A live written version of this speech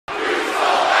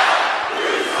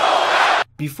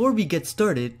Before we get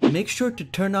started, make sure to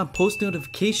turn on post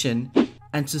notification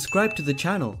and subscribe to the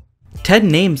channel. 10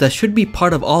 names that should be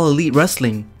part of All Elite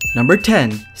Wrestling. Number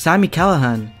 10. Sami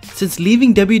Callihan. Since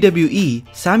leaving WWE,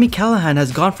 Sami Callihan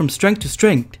has gone from strength to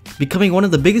strength, becoming one of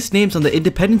the biggest names on the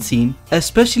independent scene,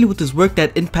 especially with his work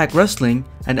at Impact Wrestling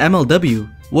and MLW,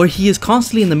 where he is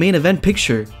constantly in the main event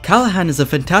picture. Callihan is a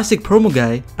fantastic promo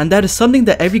guy, and that is something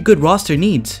that every good roster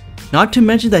needs. Not to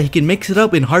mention that he can mix it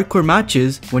up in hardcore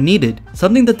matches when needed,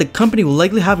 something that the company will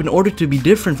likely have in order to be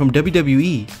different from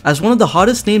WWE. As one of the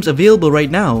hottest names available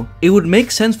right now, it would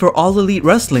make sense for All Elite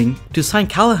Wrestling to sign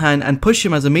Callihan and push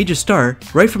him as a major star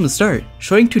right from the start,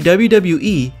 showing to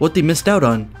WWE what they missed out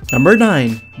on. Number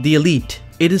 9. The Elite.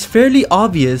 It is fairly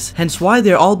obvious, hence why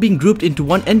they're all being grouped into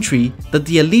one entry, that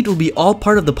the Elite will be all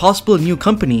part of the possible new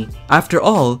company. After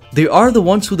all, they are the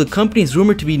ones who the company is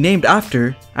rumored to be named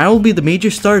after and will be the major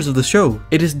stars of the show.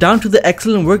 It is down to the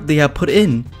excellent work they have put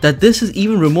in that this is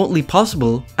even remotely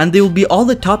possible, and they will be all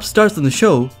the top stars on the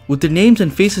show with their names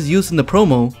and faces used in the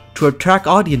promo to attract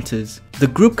audiences. The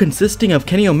group consisting of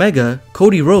Kenny Omega,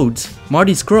 Cody Rhodes,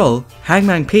 Marty Scurll,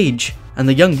 Hangman Page, and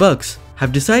the Young Bucks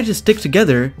have decided to stick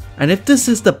together, and if this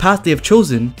is the path they have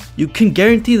chosen, you can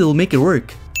guarantee they will make it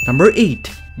work. Number 8.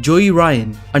 Joey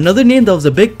Ryan. Another name that was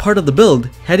a big part of the build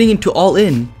heading into All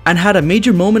In and had a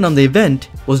major moment on the event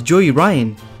was Joey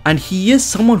Ryan, and he is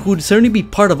someone who would certainly be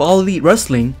part of All Elite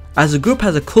Wrestling, as the group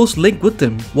has a close link with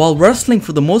them. While wrestling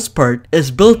for the most part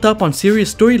is built up on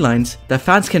serious storylines that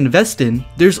fans can invest in,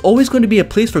 there's always going to be a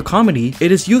place for comedy.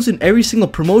 It is used in every single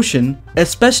promotion,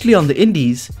 especially on the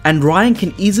indies, and Ryan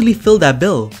can easily fill that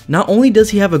bill. Not only does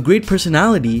he have a great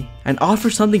personality and offer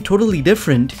something totally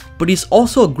different, but he's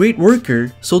also a great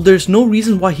worker, so there's no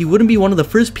reason why he wouldn't be one of the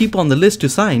first people on the list to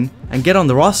sign and get on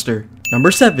the roster. Number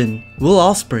 7. Will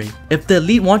Ospreay. If the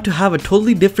Elite want to have a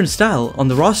totally different style on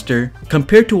the roster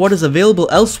compared to what is available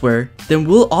elsewhere, then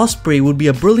Will Ospreay would be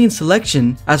a brilliant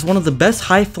selection as one of the best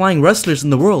high-flying wrestlers in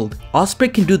the world.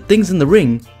 Ospreay can do things in the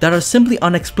ring that are simply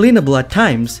unexplainable at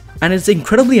times, and it's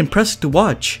incredibly impressive to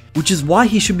watch, which is why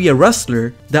he should be a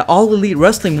wrestler that All Elite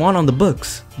Wrestling want on the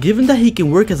books. Given that he can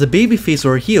work as a babyface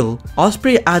or a heel,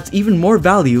 Ospreay adds even more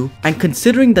value, and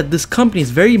considering that this company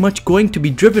is very much going to be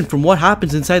driven from what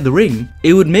happens inside the ring,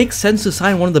 it would make sense to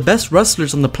sign one of the best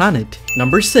wrestlers on the planet.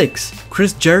 Number 6.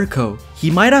 Chris Jericho.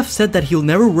 He might have said that he'll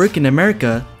never work in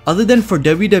America other than for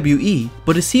WWE,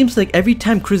 but it seems like every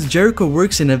time Chris Jericho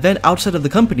works in an event outside of the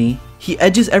company, he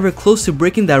edges ever close to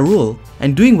breaking that rule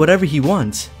and doing whatever he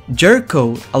wants.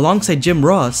 Jericho, alongside Jim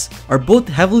Ross, are both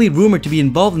heavily rumored to be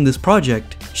involved in this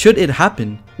project, should it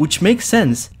happen, which makes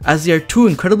sense as they are two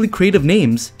incredibly creative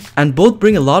names and both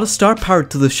bring a lot of star power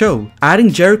to the show.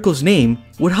 Adding Jericho's name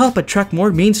would help attract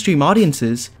more mainstream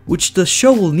audiences, which the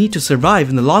show will need to survive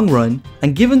in the long run,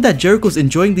 and given that Jericho's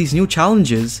enjoying these new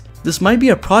challenges, this might be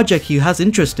a project he has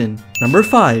interest in. Number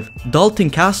 5. Dalton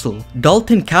Castle.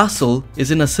 Dalton Castle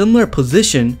is in a similar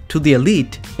position to the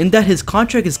Elite in that his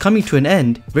contract is coming to an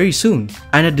end very soon,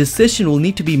 and a decision will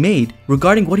need to be made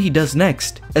regarding what he does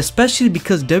next, especially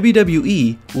because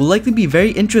WWE will likely be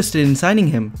very interested in signing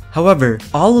him. However,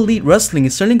 All Elite Wrestling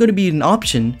is certainly going to be an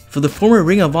option for the former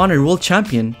Ring of Honor World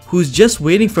Champion, who is just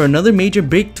waiting for another major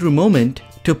breakthrough moment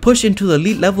to push into the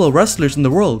elite level of wrestlers in the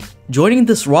world. Joining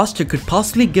this roster could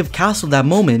possibly give Castle that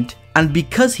moment, and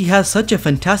because he has such a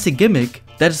fantastic gimmick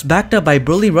that is backed up by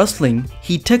brilliant wrestling,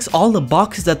 he ticks all the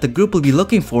boxes that the group will be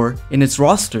looking for in its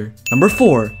roster. Number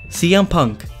 4. CM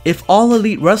Punk. If All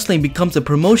Elite Wrestling becomes a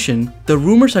promotion, the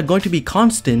rumors are going to be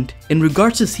constant in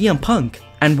regards to CM Punk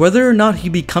and whether or not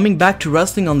he'll be coming back to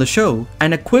wrestling on the show,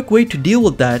 and a quick way to deal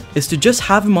with that is to just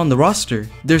have him on the roster.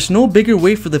 There's no bigger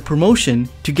way for the promotion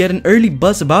to get an early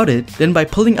buzz about it than by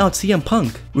pulling out CM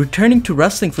Punk returning to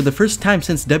wrestling for the first time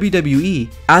since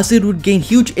WWE, as it would gain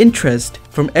huge interest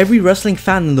from every wrestling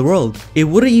fan in the world. It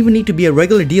wouldn't even need to be a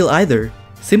regular deal either.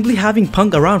 Simply having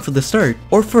Punk around for the start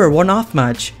or for a one-off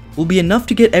match will be enough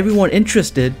to get everyone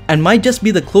interested and might just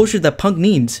be the closure that Punk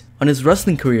needs on his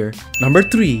wrestling career. Number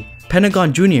 3.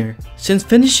 Pentagon Jr. Since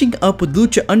finishing up with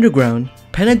Lucha Underground,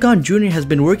 Pentagon Jr. has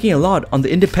been working a lot on the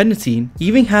independent scene,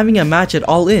 even having a match at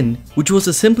All In, which was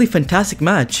a simply fantastic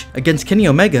match against Kenny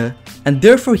Omega, and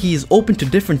therefore he is open to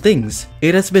different things.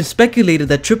 It has been speculated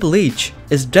that Triple H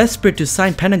is desperate to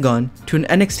sign Pentagon to an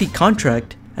NXT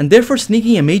contract, and therefore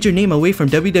sneaking a major name away from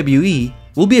WWE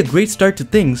will be a great start to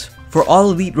things for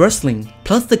All Elite Wrestling.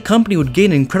 Plus, the company would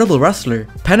gain an incredible wrestler.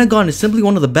 Pentagon is simply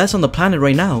one of the best on the planet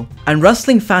right now, and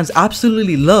wrestling fans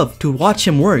absolutely love to watch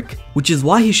him work, which is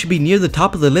why he should be near the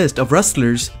top of the list of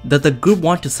wrestlers that the group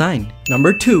want to sign.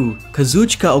 Number 2.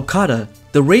 Kazuchika Okada.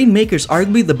 The Rainmaker is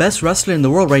arguably the best wrestler in the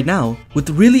world right now, with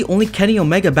really only Kenny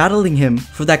Omega battling him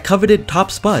for that coveted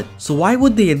top spot. So why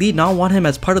would the Elite not want him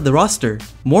as part of the roster?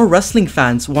 More wrestling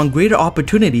fans want greater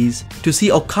opportunities to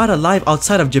see Okada live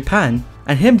outside of Japan,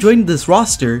 and him joining this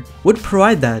roster would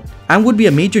provide that, and would be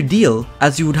a major deal,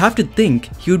 as you would have to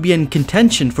think he would be in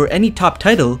contention for any top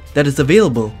title that is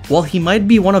available. While he might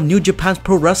be one of New Japan's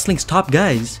pro wrestling's top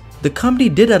guys, the company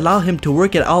did allow him to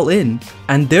work at All In,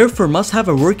 and therefore must have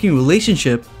a working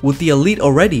relationship with the Elite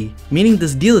already, meaning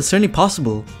this deal is certainly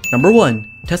possible. Number 1.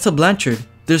 Tessa Blanchard.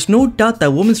 There's no doubt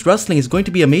that women's wrestling is going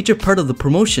to be a major part of the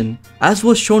promotion, as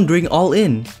was shown during All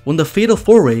In, when the Fatal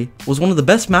 4-Way was one of the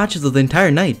best matches of the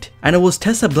entire night, and it was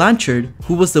Tessa Blanchard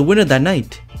who was the winner that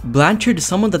night. Blanchard is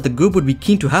someone that the group would be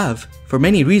keen to have, for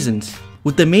many reasons,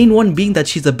 with the main one being that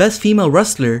she's the best female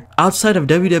wrestler outside of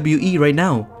WWE right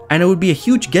now, and it would be a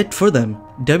huge get for them.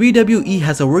 WWE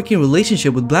has a working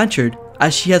relationship with Blanchard,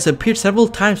 as she has appeared several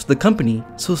times with the company,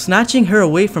 so snatching her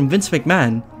away from Vince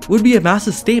McMahon would be a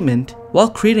massive statement while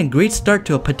creating a great start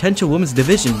to a potential women's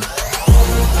division.